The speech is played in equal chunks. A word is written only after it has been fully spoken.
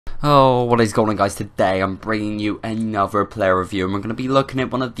Oh, what is going on, guys? Today I'm bringing you another player review, and we're going to be looking at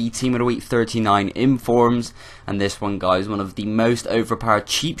one of the Team of the Week 39 informs, and this one, guys, one of the most overpowered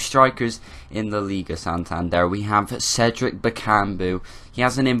cheap strikers in the Liga Santander. We have Cedric Bakambu. He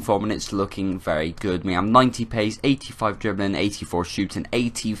has an inform and it's looking very good. We have 90 pace, 85 dribbling, 84 shooting,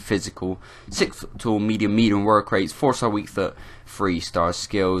 80 physical, 6 foot tall, medium work rates, 4-star weak foot, 3-star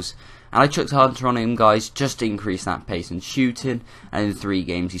skills. And I chucked a hunter on him, guys, just to increase that pace and shooting. And in 3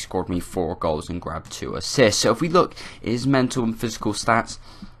 games, he scored me 4 goals and grabbed 2 assists. So if we look at his mental and physical stats,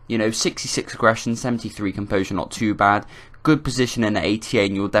 66 aggression, 73 composure, not too bad. Good position in at 88,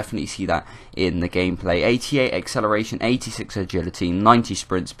 and you'll definitely see that in the gameplay. 88 acceleration, 86 agility, 90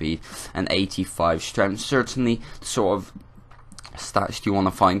 sprint speed, and 85 strength. Certainly the sort of stats you want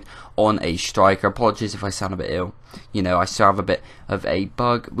to find on a striker. Apologies if I sound a bit ill. I still have a bit of a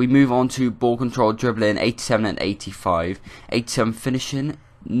bug. We move on to ball control, dribbling, 87 and 85. 87 finishing,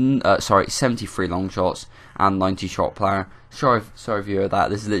 73 long shots, and 90 shot player. Sorry if you heard that.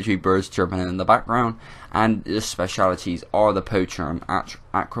 This is literally birds dribbling in the background. And the specialities are the poacher and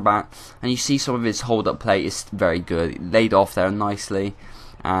acrobat. And you see some of his hold-up play is very good. It laid off there nicely,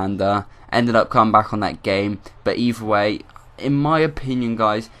 and ended up coming back on that game. But either way, in my opinion,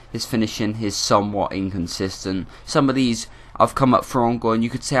 guys, his finishing is somewhat inconsistent. Some of these I've come up for ongoing. You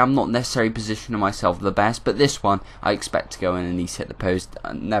could say I'm not necessarily positioning myself the best, but this one I expect to go in and he's hit the post.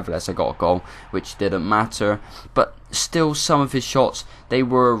 Nevertheless, I got a goal, which didn't matter. But still, some of his shots, they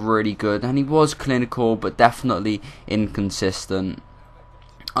were really good, and he was clinical, but definitely inconsistent.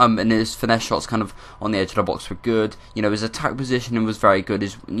 And his finesse shots kind of on the edge of the box were good. His attack positioning was very good.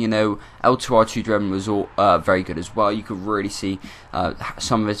 His, L2R2 dribbling was all very good as well. You could really see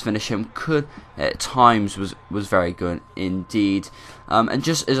some of his finishing could at times was very good indeed. And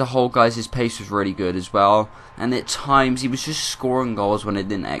just as a whole, guys, his pace was really good as well. And at times he was just scoring goals when I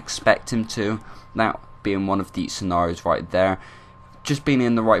didn't expect him to. That being one of the scenarios right there. Just being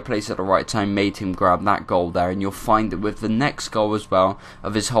in the right place at the right time made him grab that goal there, and you'll find that with the next goal as well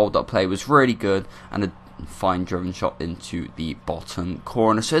of his hold-up play was really good, and a fine driven shot into the bottom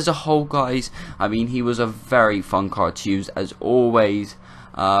corner. So as a whole, guys, he was a very fun card to use as always.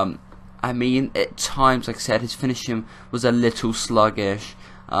 At times, like I said, his finishing was a little sluggish,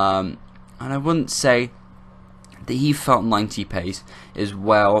 and I wouldn't say that he felt 90 pace as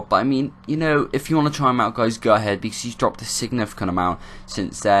well, but if you want to try him out, guys, go ahead, because he's dropped a significant amount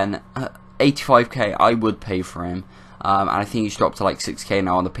since then. 85k I would pay for him, and I think he's dropped to like 6k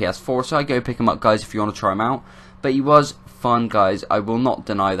now on the PS4, so I go pick him up, guys, if you want to try him out. But he was fun, guys, I will not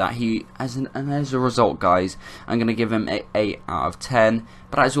deny that. And as a result, guys, I'm going to give him an 8 out of 10.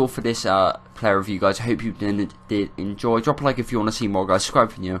 But that's all for this player review, guys. I hope you did enjoy. Drop a like if you want to see more, guys. Subscribe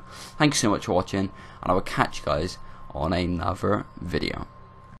if you're new. Thank you so much for watching, and I will catch you guys on another video.